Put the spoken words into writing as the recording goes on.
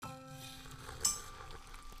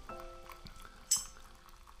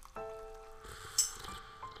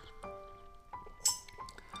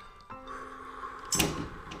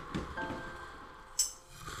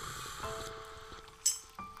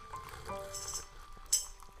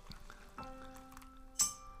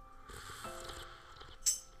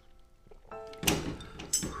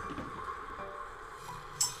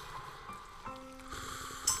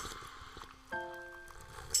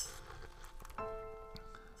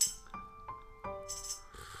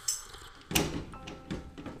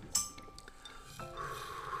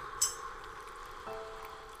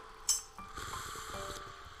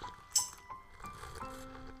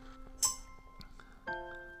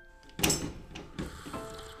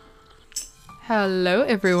Hello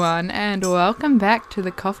everyone and welcome back to the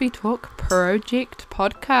Coffee Talk Project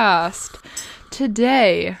podcast.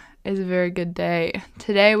 Today is a very good day.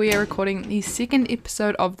 Today we are recording the second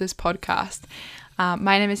episode of this podcast.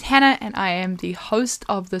 My name is Hannah and I am the host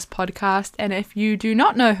of this podcast, and if you do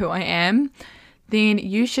not know who I am, then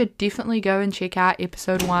you should definitely go and check out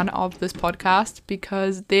episode 1 of this podcast,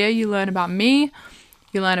 because there you learn about me,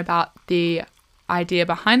 you learn about the idea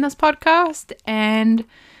behind this podcast, and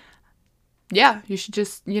yeah, you should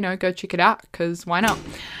just, go check it out, because why not?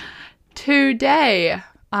 Today,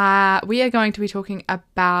 we are going to be talking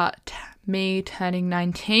about me turning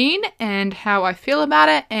 19 and how I feel about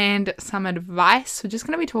it and some advice. We're just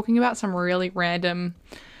going to be talking about some really random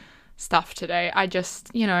stuff today. I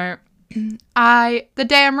just, the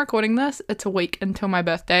day I'm recording this, it's a week until my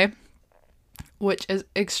birthday, which is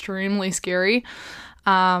extremely scary.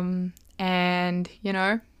 I'm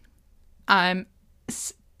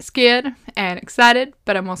scared and excited,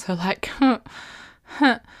 but I'm also like,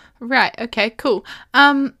 right, okay, cool.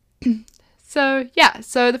 So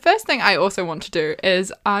the first thing I also want to do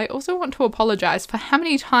is I also want to apologize for how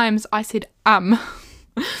many times I said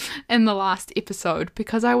in the last episode,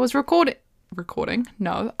 because I was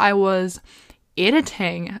I was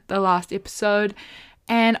editing the last episode,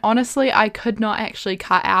 and honestly I could not actually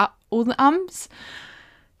cut out all the ums.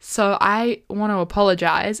 So I want to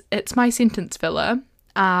apologize. It's my sentence filler.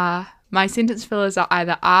 My sentence fillers are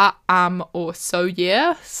either or so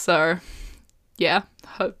yeah. So yeah,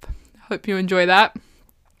 hope you enjoy that.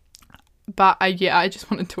 But I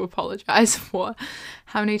just wanted to apologize for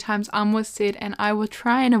how many times was said, and I will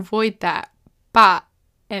try and avoid that, but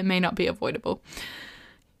it may not be avoidable.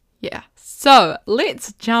 Yeah. So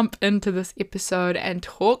let's jump into this episode and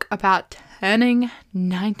talk about turning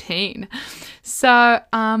 19. So,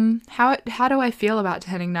 how do I feel about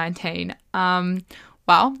turning 19?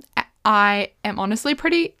 Well, I am honestly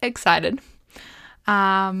pretty excited.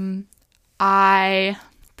 I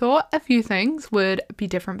thought a few things would be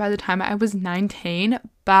different by the time I was 19,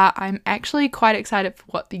 but I'm actually quite excited for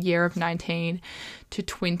what the year of 19 to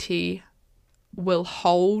 20 will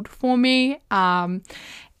hold for me. And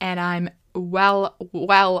I'm well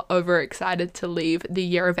overexcited to leave the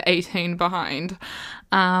year of 18 behind.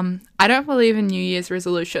 I don't believe in New Year's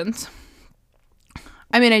resolutions.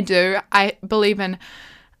 I mean, I do. I believe in,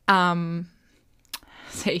 now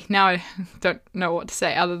I don't know what to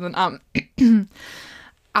say other than,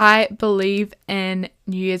 I believe in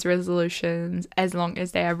New Year's resolutions as long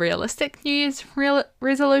as they are realistic New Year's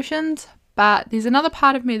resolutions. But there's another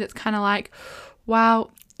part of me that's kind of like,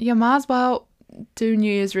 well, you might as well do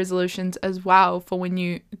New Year's resolutions as well for when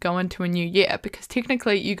you go into a new year, because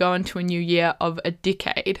technically you go into a new year of a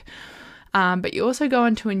decade, but you also go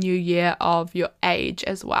into a new year of your age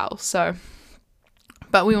as well. So,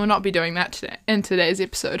 but we will not be doing that today in today's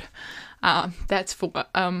episode. That's for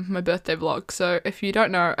my birthday vlog. So if you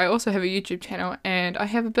don't know, I also have a YouTube channel and I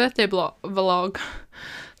have a birthday vlog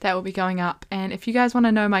that will be going up, and if you guys want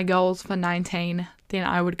to know my goals for 19, then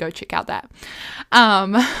I would go check out that.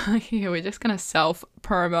 Yeah, we're just gonna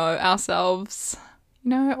self-promo ourselves,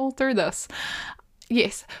 all through this.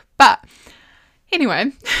 Yes, but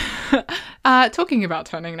anyway, talking about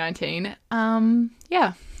turning 19,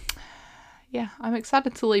 yeah, I'm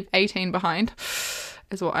excited to leave 18 behind,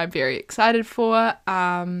 is what I'm very excited for,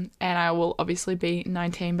 and I will obviously be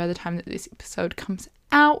 19 by the time that this episode comes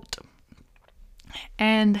out.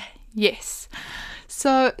 And yes,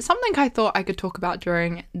 so something I thought I could talk about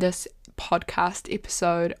during this podcast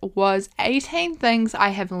episode was 18 things I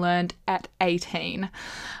have learned at 18.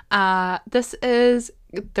 This is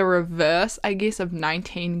the reverse, I guess, of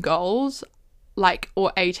 19 goals,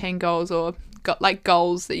 or 18 goals, or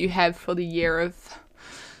goals that you have for the year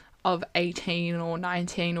of 18 or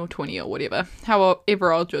 19 or 20 or whatever,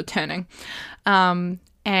 however old you're turning.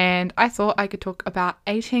 And I thought I could talk about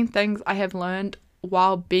 18 things I have learned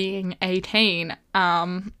while being 18.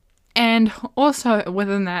 And also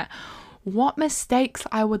within that, what mistakes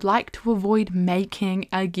I would like to avoid making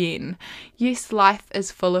again. Yes, life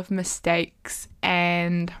is full of mistakes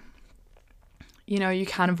and, you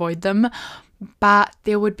can't avoid them. But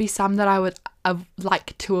there would be some that I would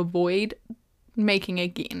like to avoid making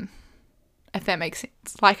again, if that makes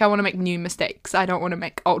sense. I want to make new mistakes. I don't want to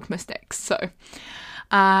make old mistakes. So,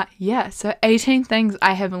 so 18 things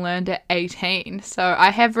I have learned at 18. So I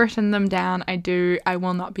have written them down. I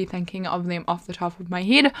will not be thinking of them off the top of my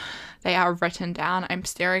head. They are written down. I'm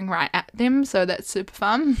staring right at them, so that's super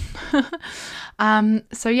fun.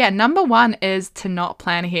 Number 1 is to not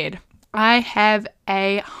plan ahead. I have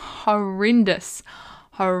a horrendous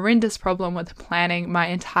horrendous problem with planning my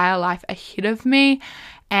entire life ahead of me.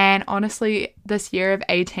 And honestly, this year of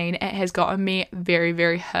 18, it has gotten me very,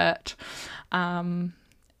 very hurt.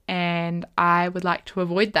 And I would like to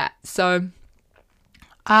avoid that. So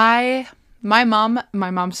my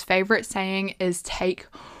mom's favorite saying is take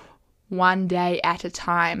one day at a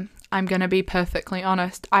time. I'm going to be perfectly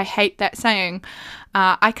honest. I hate that saying.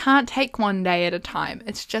 I can't take one day at a time.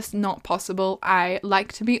 It's just not possible. I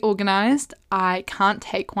like to be organized. I can't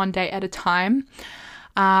take one day at a time.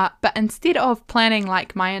 But instead of planning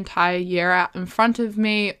like my entire year out in front of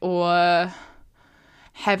me or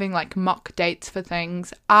having like mock dates for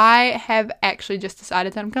things, I have actually just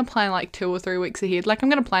decided that I'm going to plan like 2 or 3 weeks ahead. Like I'm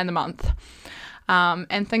going to plan the month.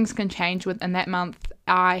 And things can change within that month.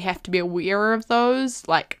 I have to be aware of those.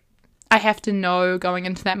 Like I have to know going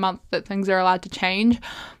into that month that things are allowed to change.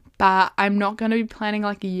 But I'm not going to be planning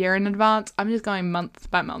like a year in advance. I'm just going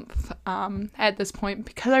month by month at this point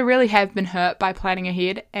because I really have been hurt by planning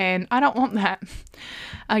ahead and I don't want that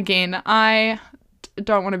again. I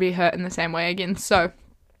don't want to be hurt in the same way again. So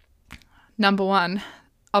number 1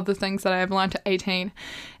 of the things that I have learned at 18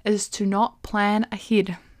 is to not plan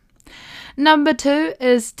ahead. Number 2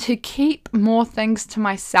 is to keep more things to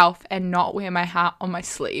myself and not wear my heart on my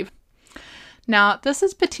sleeve. Now, this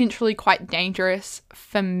is potentially quite dangerous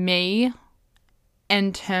for me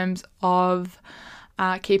in terms of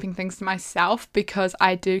keeping things to myself because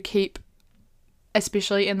I do keep,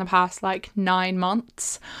 especially in the past like 9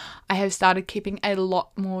 months, I have started keeping a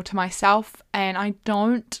lot more to myself and I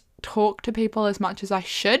don't talk to people as much as I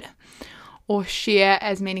should or share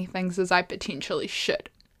as many things as I potentially should.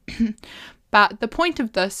 But the point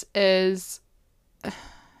of this is,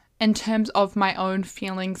 in terms of my own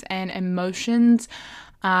feelings and emotions,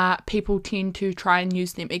 people tend to try and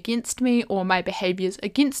use them against me or my behaviors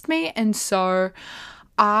against me. And so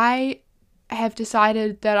I have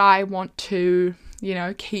decided that I want to,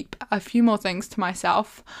 keep a few more things to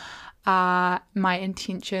myself, my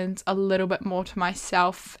intentions a little bit more to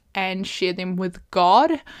myself and share them with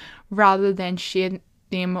God rather than share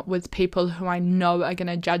them with people who I know are going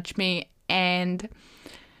to judge me and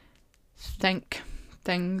think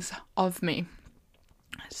things of me.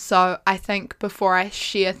 So I think before I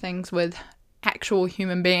share things with actual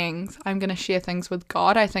human beings, I'm going to share things with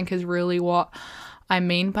God, I think is really what I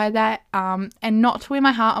mean by that. And not to wear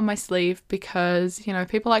my heart on my sleeve because,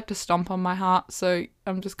 people like to stomp on my heart. So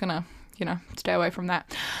I'm just going to, stay away from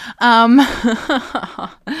that.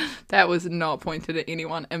 That was not pointed at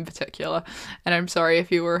anyone in particular. And I'm sorry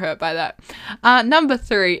if you were hurt by that. Number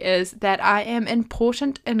 3 is that I am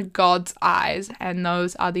important in God's eyes. And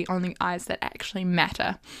those are the only eyes that actually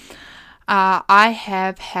matter. I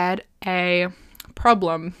have had a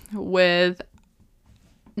problem with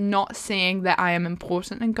not seeing that I am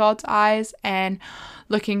important in God's eyes and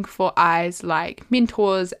looking for eyes like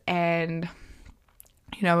mentors and,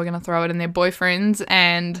 we're going to throw it in their boyfriends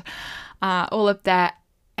and all of that,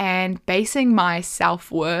 and basing my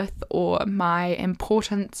self-worth or my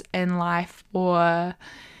importance in life or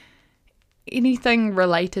anything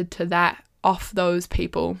related to that off those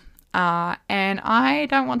people. And I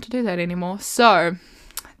don't want to do that anymore. So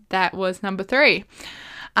that was number 3.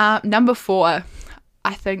 Number 4,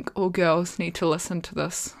 I think all girls need to listen to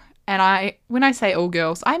this. And when I say all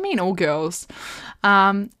girls, I mean all girls.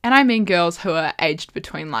 And I mean girls who are aged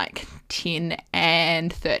between like 10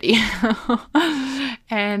 and 30.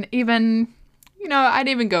 And even, I'd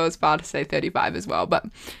even go as far to say 35 as well, but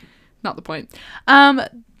not the point.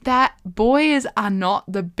 That boys are not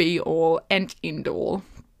the be all and end all.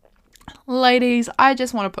 Ladies, I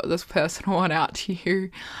just want to put this personal one out to you.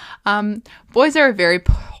 Boys are a very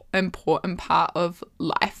important part of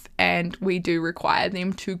life and we do require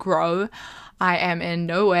them to grow. I am in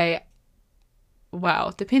no way,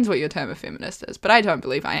 well, depends what your term of feminist is, but I don't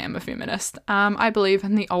believe I am a feminist. I believe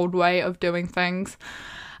in the old way of doing things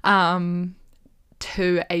to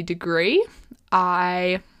a degree. One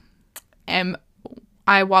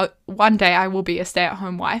day I will be a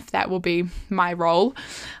stay-at-home wife. That will be my role.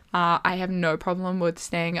 I have no problem with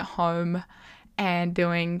staying at home and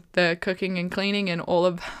doing the cooking and cleaning and all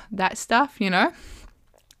of that stuff, I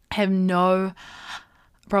have no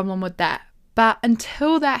problem with that. But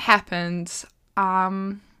until that happens,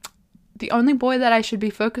 the only boy that I should be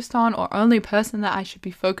focused on or only person that I should be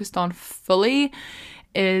focused on fully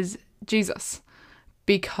is Jesus.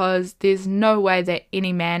 Because there's no way that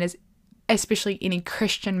any man is, especially any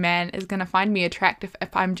Christian man, is going to find me attractive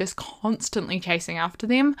if I'm just constantly chasing after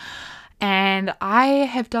them. And I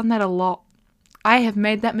have done that a lot. I have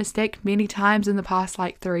made that mistake many times in the past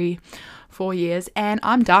 3-4 years and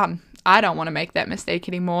I'm done. I don't want to make that mistake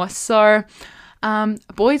anymore. So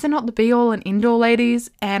Boys are not the be all and end all, ladies,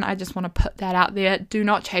 and I just want to put that out there. Do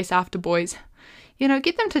not chase after boys.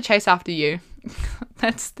 Get them to chase after you.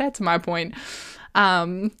 That's my point.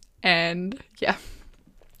 And yeah.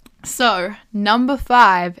 So, number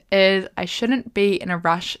 5 is I shouldn't be in a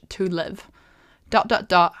rush to live. ...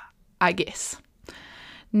 I guess.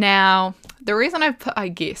 Now, the reason I've put I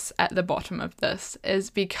guess at the bottom of this is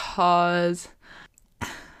because,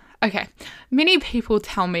 okay, many people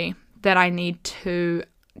tell me that I need to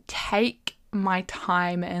take my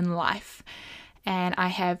time in life, and I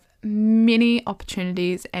have many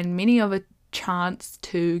opportunities and many of a chance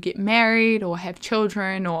to get married or have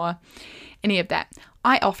children or any of that.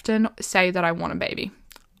 I often say that I want a baby.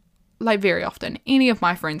 Like, very often. Any of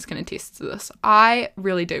my friends can attest to this. I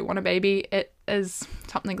really do want a baby. It is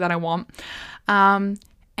something that I want.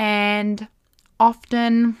 And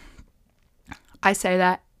often I say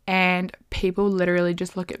that and people literally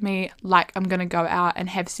just look at me like I'm going to go out and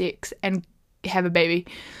have sex and have a baby.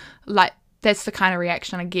 Like, that's the kind of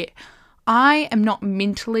reaction I get. I am not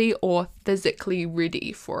mentally or physically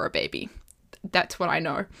ready for a baby. That's what I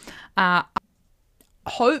know.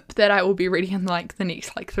 Hope that I will be ready in like the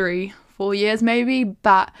next 3-4 years maybe,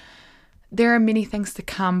 but there are many things to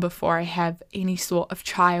come before I have any sort of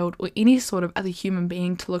child or any sort of other human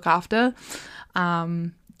being to look after.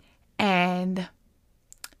 And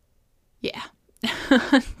yeah,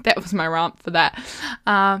 that was my rant for that.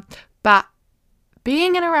 But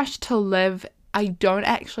being in a rush to live, I don't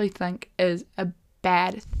actually think is a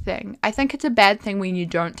bad thing. I think it's a bad thing when you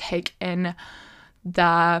don't take in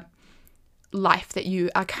the life that you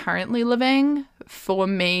are currently living. For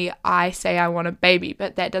me, I say I want a baby,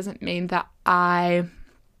 but that doesn't mean that I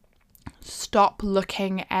stop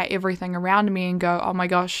looking at everything around me and go, oh my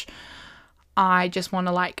gosh, I just want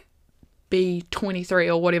to be 23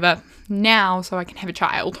 or whatever now so I can have a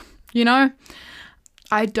child.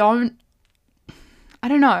 I don't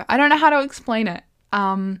know how to explain it.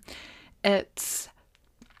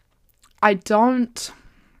 I don't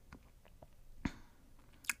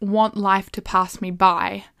want life to pass me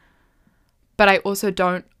by, but I also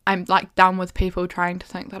don't, I'm done with people trying to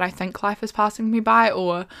think that I think life is passing me by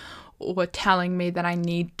or telling me that I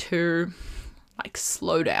need to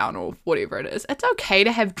slow down or whatever it is. It's okay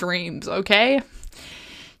to have dreams, okay?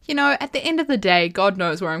 At the end of the day, God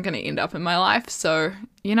knows where I'm going to end up in my life, so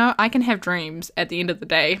I can have dreams. At the end of the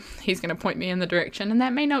day, he's going to point me in the direction, and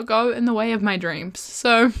that may not go in the way of my dreams.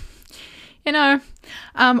 So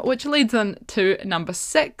which leads on to number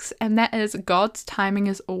 6, and that is God's timing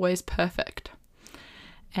is always perfect.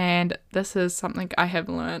 And this is something I have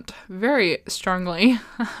learnt very strongly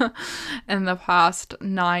in the past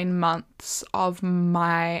 9 months of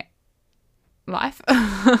my life.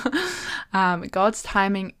 God's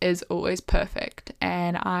timing is always perfect,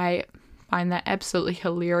 and I find that absolutely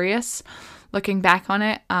hilarious looking back on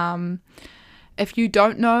it. If you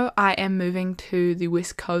don't know, I am moving to the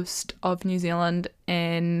west coast of New Zealand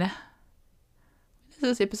in... When is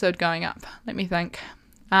this episode going up? Let me think.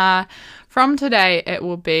 From today, it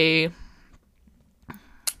will be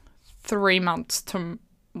 3 months to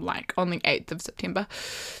on the 8th of September.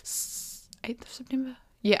 8th of September?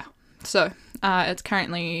 Yeah. So, it's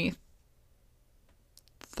currently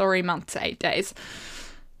 3 months, 8 days.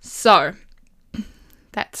 So,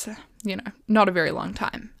 that's, not a very long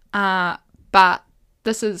time. But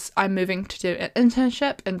I'm moving to do an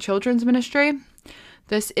internship in children's ministry.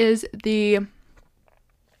 This is the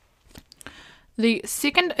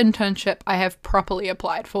second internship I have properly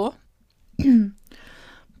applied for.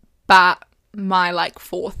 But my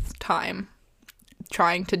 4th time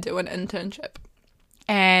trying to do an internship.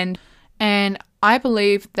 And I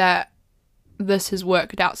believe that this has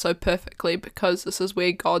worked out so perfectly because this is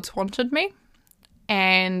where God's wanted me.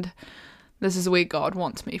 And this is where God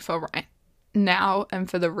wants me for right now and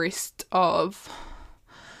for the rest of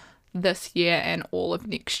this year and all of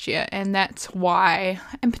next year. And that's why,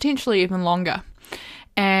 and potentially even longer.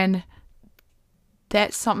 And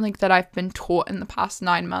that's something that I've been taught in the past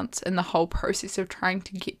 9 months in the whole process of trying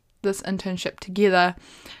to get this internship together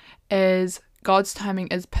is God's timing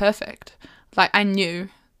is perfect. I knew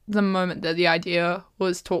the moment that the idea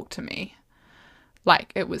was talked to me,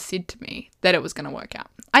 it was said to me, that it was going to work out.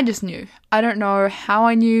 I just knew. I don't know how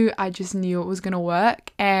I knew. I just knew it was going to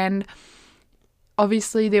work. And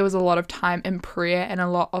obviously there was a lot of time in prayer and a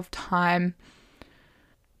lot of time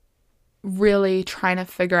really trying to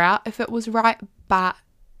figure out if it was right. But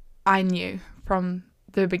I knew from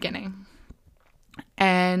the beginning.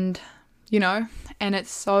 And, and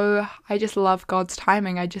it's so, I just love God's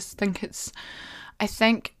timing. I just think I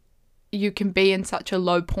think you can be in such a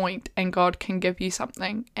low point and God can give you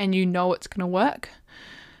something and you know it's going to work.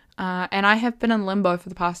 And I have been in limbo for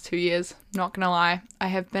the past 2 years, not going to lie. I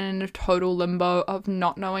have been in a total limbo of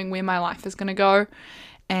not knowing where my life is going to go.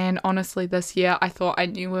 And honestly, this year I thought I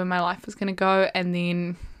knew where my life was going to go, and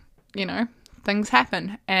then, things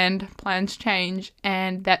happen and plans change,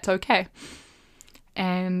 and that's okay.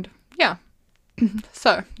 And yeah.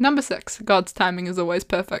 So, number 6, God's timing is always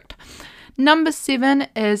perfect. Number 7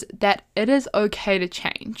 is that it is okay to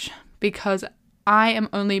change, because I am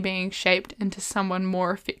only being shaped into someone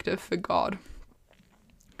more effective for God.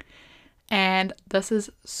 And this is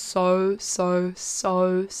so, so,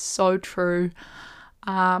 so, so true.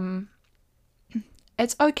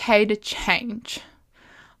 It's okay to change.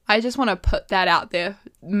 I just want to put that out there,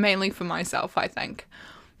 mainly for myself, I think.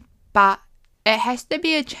 But it has to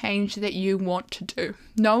be a change that you want to do.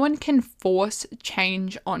 No one can force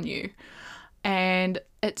change on you. And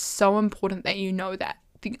it's so important that you know that.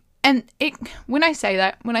 When I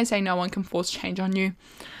say no one can force change on you,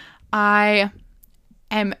 I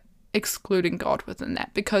am excluding God within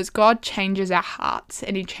that, because God changes our hearts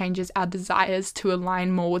and he changes our desires to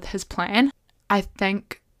align more with his plan. I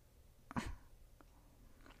think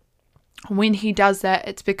when he does that,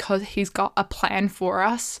 it's because he's got a plan for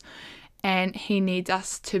us and he needs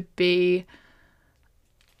us to be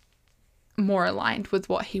more aligned with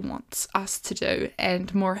what he wants us to do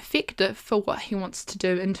and more effective for what he wants to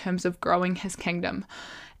do in terms of growing his kingdom.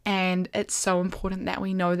 And it's so important that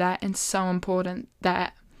we know that, and so important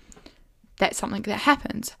that that's something that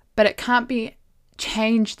happens. But it can't be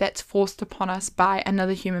change that's forced upon us by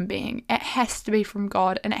another human being. It has to be from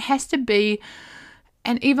God, and it has to be,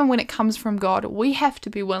 and even when it comes from God, we have to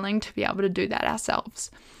be willing to be able to do that ourselves.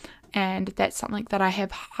 And that's something that I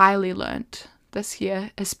have highly learnt this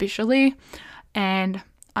year especially, and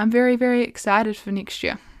I'm very, very excited for next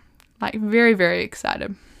year. Like, very, very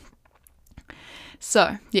excited.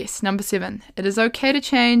 So yes, number 7, it is okay to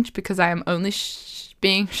change because I am only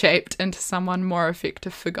being shaped into someone more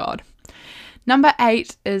effective for God. Number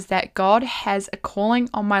 8 is that God has a calling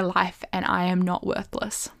on my life and I am not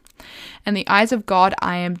worthless. In the eyes of God,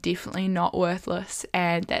 I am definitely not worthless,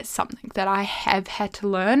 and that's something that I have had to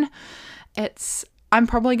learn. I'm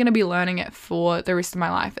probably going to be learning it for the rest of my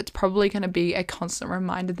life. It's probably going to be a constant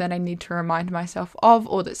reminder that I need to remind myself of,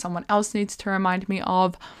 or that someone else needs to remind me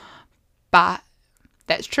of. But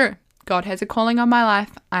that's true. God has a calling on my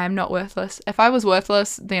life. I am not worthless. If I was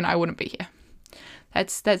worthless, then I wouldn't be here.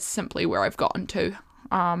 That's simply where I've gotten to.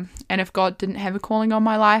 And if God didn't have a calling on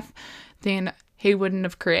my life, then he wouldn't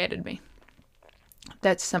have created me.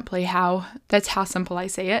 That's how simple I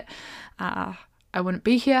see it. I wouldn't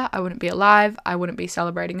be here. I wouldn't be alive. I wouldn't be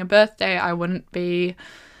celebrating a birthday. I've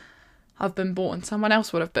been born. Someone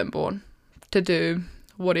else would have been born to do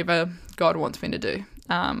whatever God wants me to do.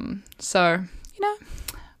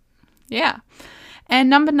 Yeah. And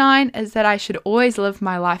number 9 is that I should always live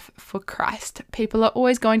my life for Christ. People are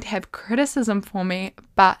always going to have criticism for me,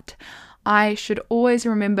 but I should always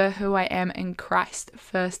remember who I am in Christ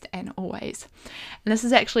first and always. And this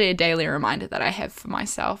is actually a daily reminder that I have for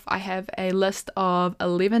myself. I have a list of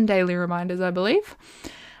 11 daily reminders, I believe,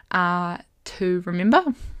 to remember,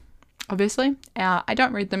 obviously. I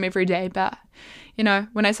don't read them every day, but,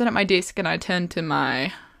 when I sit at my desk and I turn to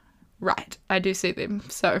my right, I do see them.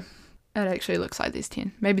 So it actually looks like there's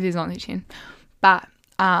 10. Maybe there's only 10. But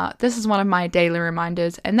this is one of my daily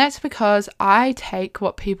reminders, and that's because I take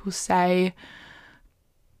what people say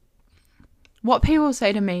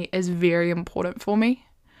to me is very important for me,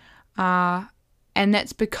 and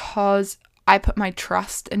that's because I put my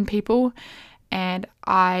trust in people, and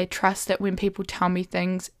I trust that when people tell me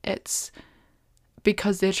things, it's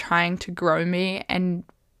because they're trying to grow me and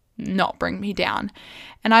not bring me down.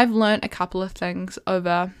 And I've learned a couple of things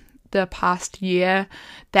over the past year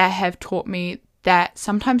that have taught me that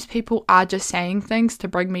sometimes people are just saying things to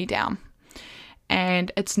bring me down.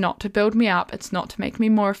 And it's not to build me up. It's not to make me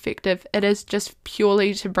more effective. It is just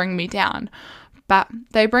purely to bring me down. But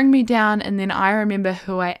they bring me down, and then I remember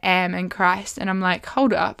who I am in Christ. And I'm like,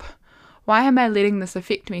 hold up. Why am I letting this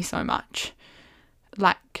affect me so much?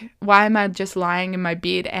 Like, why am I just lying in my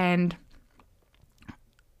bed and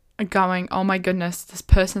going, oh my goodness, this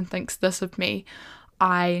person thinks this of me.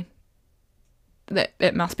 That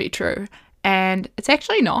it must be true. And it's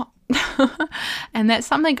actually not. And that's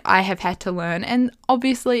something I have had to learn. And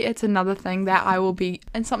obviously it's another thing that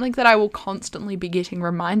something that I will constantly be getting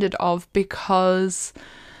reminded of, because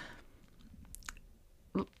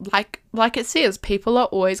like it says, people are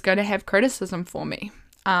always going to have criticism for me.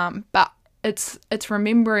 But it's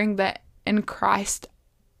remembering that in Christ,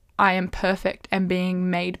 I am perfect and being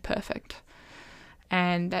made perfect.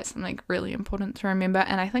 And that's something really important to remember.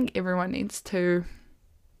 And I think everyone needs to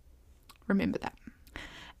remember that.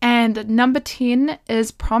 And number 10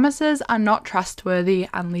 is promises are not trustworthy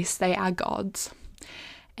unless they are God's.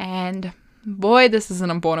 And boy, this is an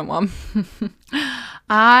important one.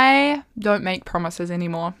 I don't make promises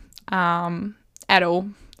anymore at all.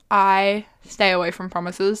 I stay away from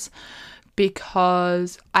promises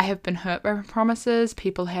because I have been hurt by promises.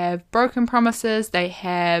 People have broken promises. They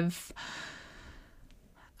have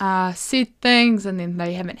said things and then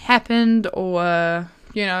they haven't happened, or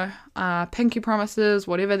pinky promises,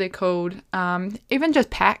 whatever they're called. Even just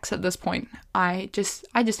pacts at this point, I just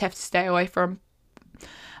have to stay away from,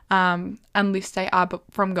 unless they are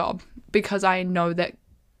from God, because I know that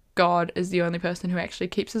God is the only person who actually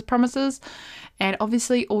keeps his promises, and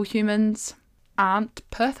obviously all humans aren't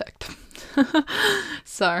perfect.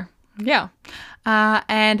 So yeah.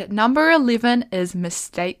 And number 11 is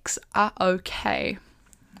mistakes are okay.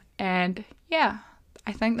 And yeah,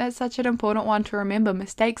 I think that's such an important one to remember.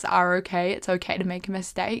 Mistakes are okay. It's okay to make a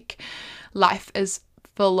mistake. Life is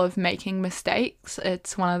full of making mistakes.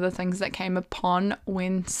 It's one of the things that came upon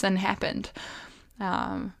when sin happened.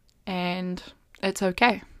 And it's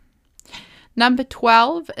okay. Number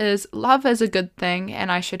 12 is love is a good thing,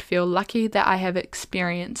 and I should feel lucky that I have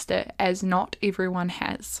experienced it, as not everyone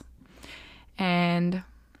has. And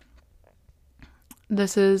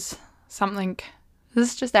this is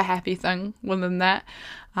just a happy thing within that,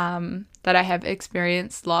 that I have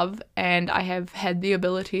experienced love, and I have had the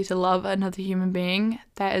ability to love another human being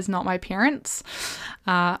that is not my parents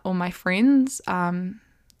or my friends,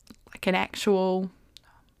 like an actual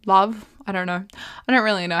love. I don't know. I don't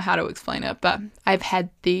really know how to explain it, but I've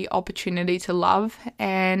had the opportunity to love,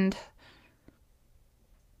 and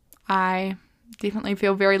I definitely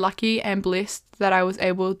feel very lucky and blessed that I was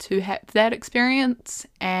able to have that experience.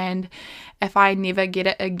 And if I never get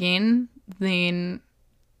it again, then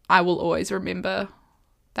I will always remember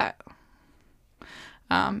that,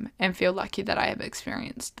 and feel lucky that I have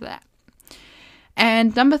experienced that.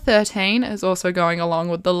 And number 13 is also going along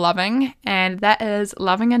with the loving, and that is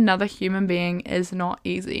loving another human being is not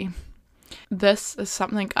easy. This is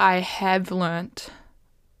something I have learnt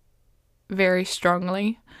very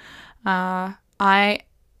strongly. I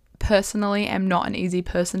personally am not an easy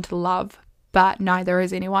person to love, but neither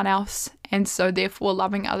is anyone else. And so therefore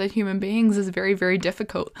loving other human beings is very, very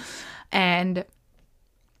difficult. And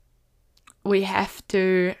we have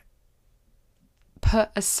to put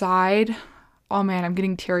aside, oh man, I'm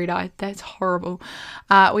getting teary-eyed. That's horrible.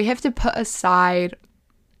 We have to put aside,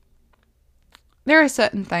 there are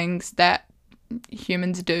certain things that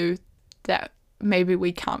humans do that maybe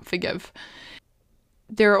we can't forgive.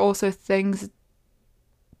 There are also things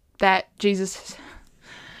that Jesus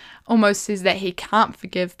almost says that he can't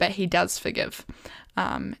forgive, but he does forgive,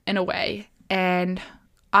 in a way. And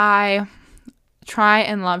I try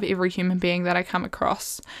and love every human being that I come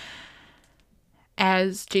across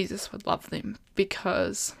as Jesus would love them,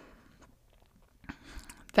 because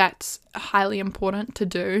that's highly important to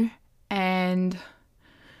do. And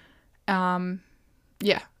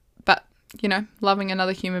but loving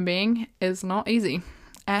another human being is not easy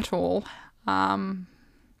at all.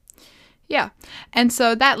 And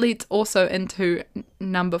so that leads also into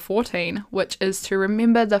number 14, which is to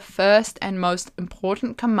remember the first and most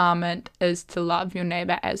important commandment is to love your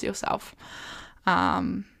neighbor as yourself.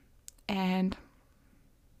 And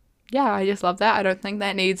yeah, I just love that. I don't think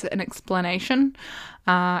that needs an explanation.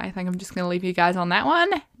 I think I'm just going to leave you guys on that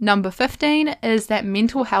one. Number 15 is that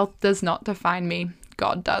mental health does not define me.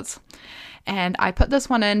 God does. And I put this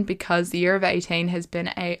one in because the year of 18 has been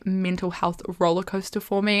a mental health roller coaster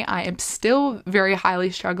for me. I am still very highly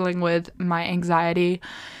struggling with my anxiety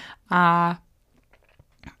and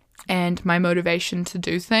my motivation to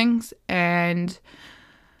do things, and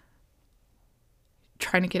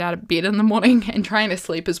trying to get out of bed in the morning and trying to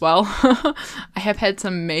sleep as well. I have had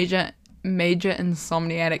some major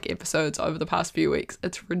insomniatic episodes over the past few weeks.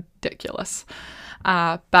 It's ridiculous.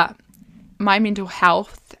 But my mental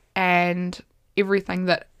health and everything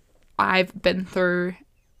that I've been through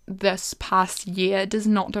this past year does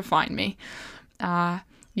not define me.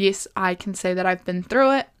 Yes, I can say that I've been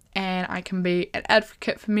through it, and I can be an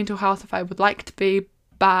advocate for mental health if I would like to be,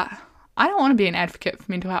 but I don't want to be an advocate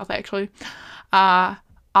for mental health, actually. I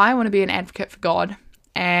want to be an advocate for God,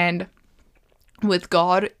 and with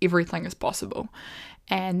God, everything is possible.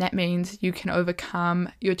 And that means you can overcome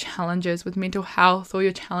your challenges with mental health, or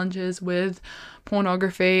your challenges with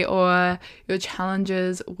pornography, or your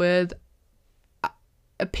challenges with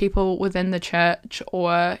people within the church,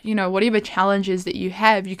 or, you know, whatever challenges that you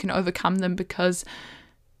have, you can overcome them because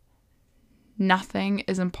nothing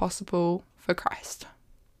is impossible for Christ.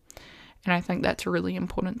 And I think that's really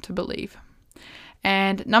important to believe.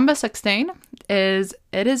 And number 16 is,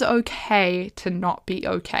 it is okay to not be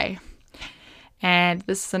okay. And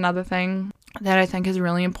this is another thing that I think is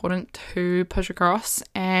really important to push across.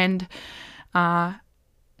 And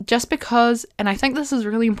just because, and I think this is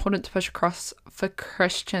really important to push across for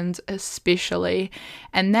Christians especially,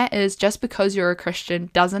 and that is, just because you're a Christian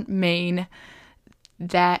doesn't mean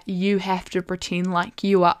that you have to pretend like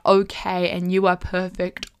you are okay and you are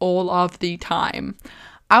perfect all of the time.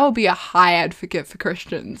 I will be a high advocate for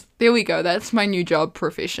Christians. There we go. That's my new job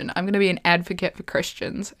profession. I'm going to be an advocate for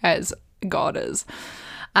Christians, as God is.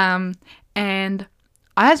 And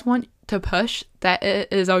I just want to push that it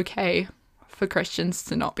is okay for Christians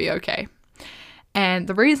to not be okay. And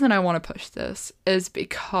the reason I want to push this is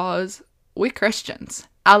because we're Christians.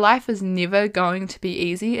 Our life is never going to be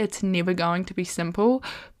easy. It's never going to be simple,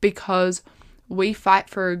 because we fight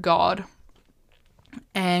for a God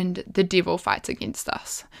and the devil fights against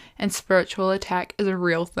us. And spiritual attack is a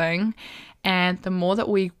real thing. And the more that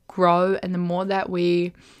we grow and the more that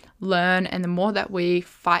we learn and the more that we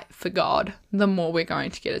fight for God, the more we're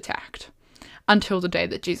going to get attacked until the day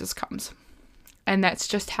that Jesus comes. And that's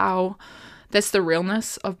just how, that's the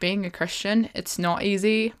realness of being a Christian. It's not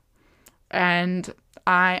easy. And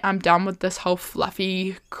I'm done with this whole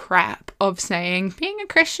fluffy crap of saying being a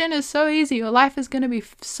Christian is so easy. Your life is going to be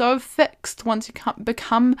so fixed once you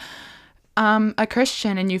become a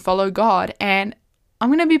Christian and you follow God. And I'm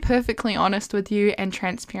going to be perfectly honest with you and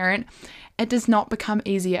transparent. It does not become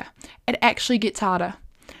easier. It actually gets harder.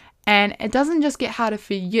 And it doesn't just get harder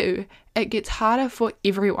for you, it gets harder for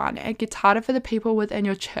everyone. It gets harder for the people within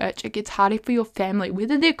your church. It gets harder for your family,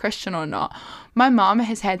 whether they're Christian or not. My mom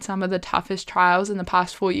has had some of the toughest trials in the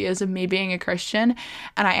past 4 years of me being a Christian,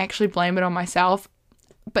 and I actually blame it on myself,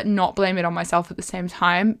 but not blame it on myself at the same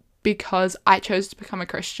time, because I chose to become a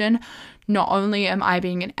Christian. Not only am I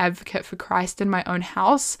being an advocate for Christ in my own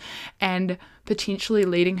house and potentially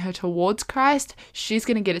leading her towards Christ, she's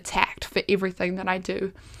going to get attacked for everything that I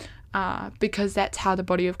do, because that's how the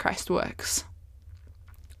body of Christ works.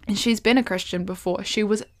 And she's been a Christian before. She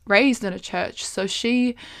was raised in a church, so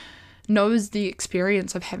she knows the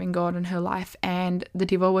experience of having God in her life, and the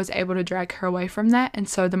devil was able to drag her away from that. And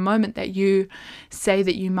so the moment that you say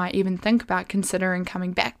that you might even think about considering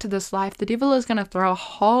coming back to this life, the devil is going to throw a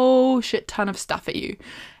whole shit ton of stuff at you.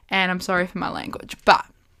 And I'm sorry for my language, but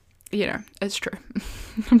you know, it's true.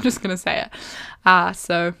 I'm just going to say it.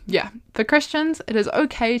 So yeah, for Christians, it is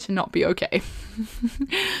okay to not be okay.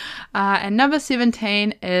 And number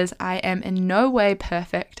 17 is, I am in no way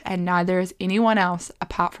perfect, and neither is anyone else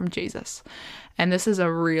apart from Jesus. And this is a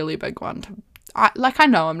really big one. I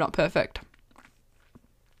know I'm not perfect.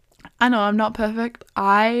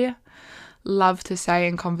 I love to say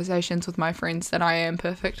in conversations with my friends that I am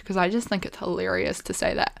perfect, because I just think it's hilarious to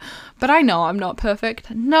say that. But I know I'm not perfect.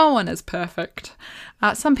 No one is perfect.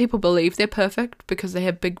 Some people believe they're perfect because they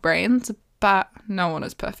have big brains, but no one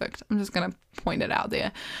is perfect. I'm just going to point it out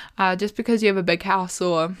there. Just because you have a big house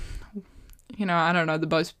or, you know, I don't know, the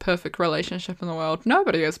most perfect relationship in the world,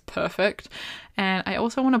 nobody is perfect. And I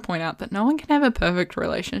also want to point out that no one can have a perfect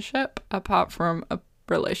relationship apart from a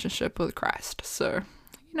relationship with Christ. So,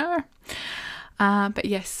 you know, but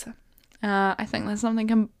yes, I think there's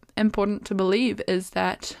something important to believe, is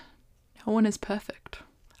that no one is perfect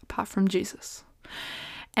apart from Jesus.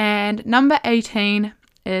 And number 18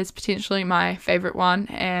 is potentially my favorite one,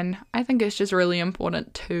 and I think it's just really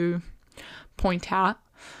important to point out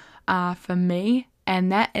for me,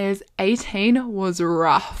 and that is 18 was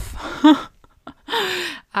rough.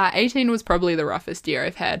 18 was probably the roughest year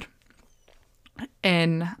I've had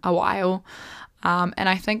in a while. And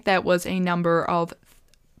I think that was a number of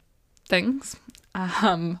things.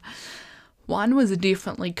 One was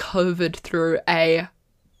definitely COVID threw a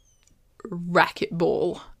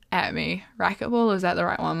racquetball at me. Racquetball, is that the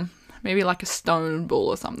right one? Maybe like a stone ball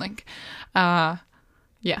or something. Yeah,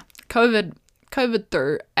 COVID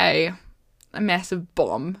threw a massive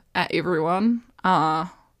bomb at everyone.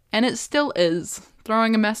 And it still is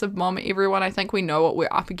throwing a massive bomb at everyone. I think we know what we're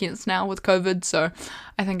up against now with COVID, so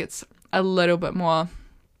I think it's a little bit more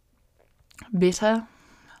better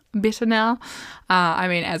now. I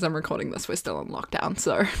mean, as I'm recording this, we're still in lockdown,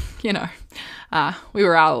 so, you know, we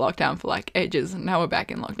were out of lockdown for like ages, and now we're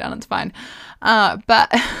back in lockdown. It's fine.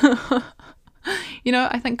 But, you know,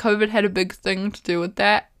 I think COVID had a big thing to do with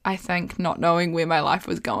that. I think not knowing where my life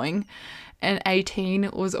was going and 18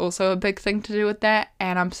 was also a big thing to do with that,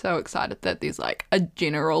 and I'm so excited that there's like a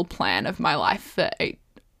general plan of my life for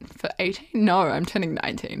 18. No, I'm turning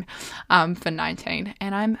 19 for 19,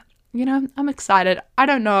 and I'm excited. I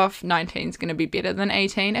don't know if 19 is going to be better than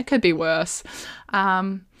 18. It could be worse.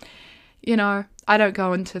 I don't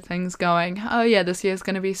go into things going, oh yeah, this year's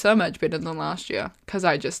going to be so much better than last year, because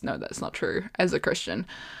I just know that's not true as a Christian.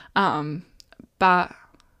 But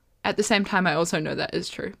at the same time, I also know that is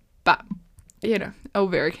true. But, all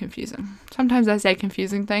very confusing. Sometimes I say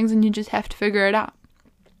confusing things and you just have to figure it out.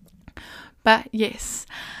 But yes.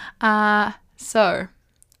 So,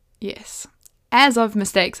 yes. As of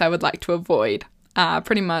mistakes I would like to avoid,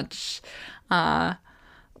 pretty much all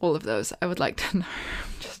of those I would like to know.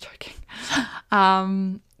 I'm just joking.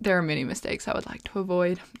 There are many mistakes I would like to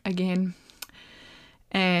avoid again.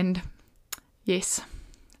 And yes,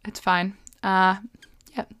 it's fine.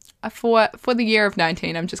 For the year of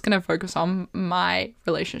 19, I'm just going to focus on my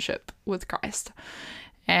relationship with Christ.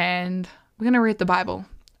 And we're going to read the Bible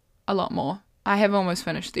a lot more. I have almost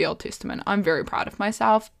finished the Old Testament. I'm very proud of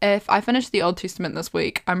myself. If I finish the Old Testament this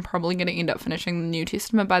week, I'm probably going to end up finishing the New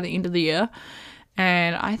Testament by the end of the year.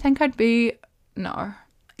 And I think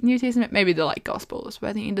New Testament, maybe the Gospels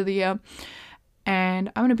by the end of the year. And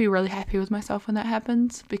I'm going to be really happy with myself when that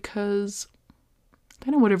happens, because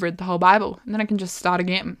then I would have read the whole Bible and then I can just start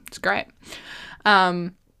again. It's great.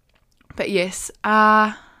 But yes,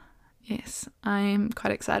 I'm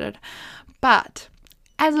quite excited. But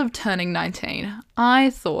as of turning 19, I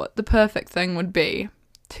thought the perfect thing would be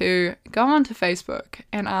to go onto Facebook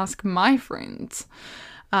and ask my friends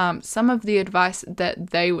some of the advice that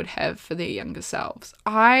they would have for their younger selves.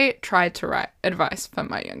 I tried to write advice for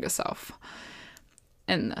my younger self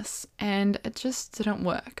in this, and it just didn't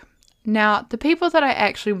work. Now, the people that I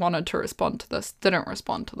actually wanted to respond to this didn't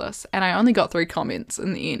respond to this, and I only got 3 comments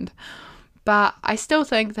in the end. But I still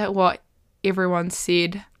think that what everyone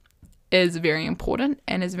said is very important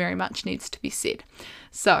and is very much needs to be said.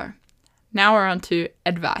 So, now we're on to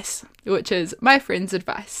advice, which is my friends'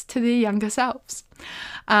 advice to their younger selves.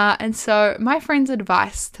 And so, my friends'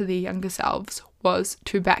 advice to their younger selves was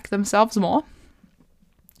to back themselves more.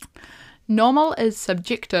 Normal is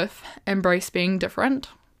subjective, embrace being different.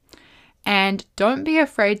 And don't be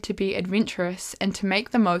afraid to be adventurous and to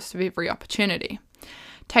make the most of every opportunity.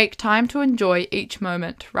 Take time to enjoy each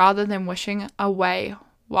moment rather than wishing away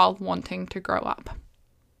while wanting to grow up.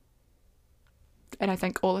 And I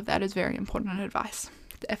think all of that is very important advice,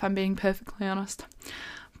 if I'm being perfectly honest.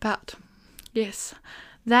 But yes,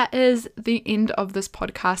 that is the end of this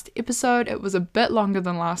podcast episode. It was a bit longer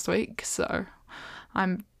than last week,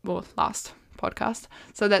 last podcast,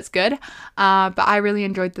 so that's good. But I really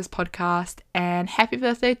enjoyed this podcast, and happy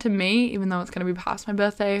birthday to me, even though it's going to be past my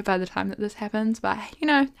birthday by the time that this happens, but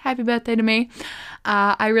happy birthday to me.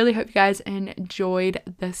 I really hope you guys enjoyed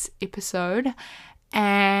this episode,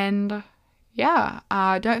 and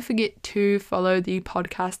don't forget to follow the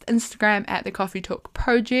podcast Instagram at the Coffee Talk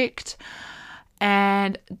Project,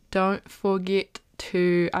 and don't forget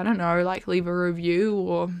to, leave a review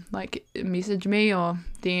or message me or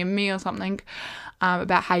DM me or something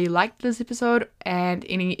about how you liked this episode and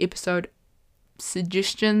any episode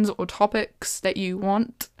suggestions or topics that you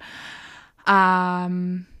want,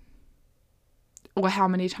 or how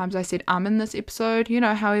many times I said in this episode,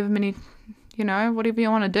 however many, whatever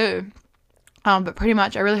you want to do. But pretty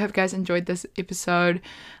much, I really hope you guys enjoyed this episode.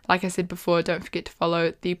 Like I said before, don't forget to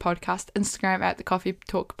follow the podcast Instagram at the Coffee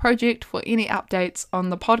Talk Project for any updates on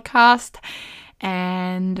the podcast.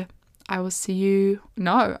 And I will see you.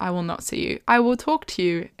 No, I will not see you. I will talk to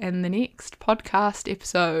you in the next podcast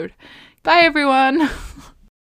episode. Bye, everyone.